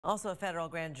Also, a federal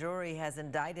grand jury has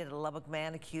indicted a Lubbock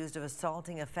man accused of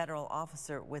assaulting a federal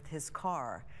officer with his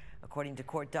car. According to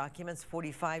court documents,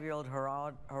 45-year-old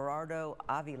Gerardo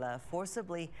Avila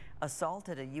forcibly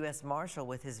assaulted a U.S. Marshal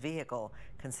with his vehicle,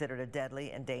 considered a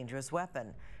deadly and dangerous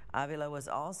weapon. Avila was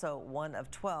also one of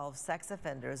 12 sex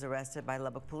offenders arrested by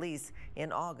Lubbock police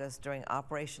in August during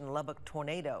Operation Lubbock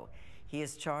Tornado. He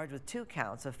is charged with 2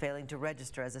 counts of failing to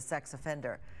register as a sex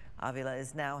offender. Avila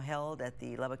is now held at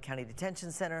the Lubbock County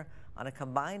Detention Center on a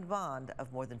combined bond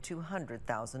of more than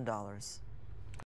 $200,000.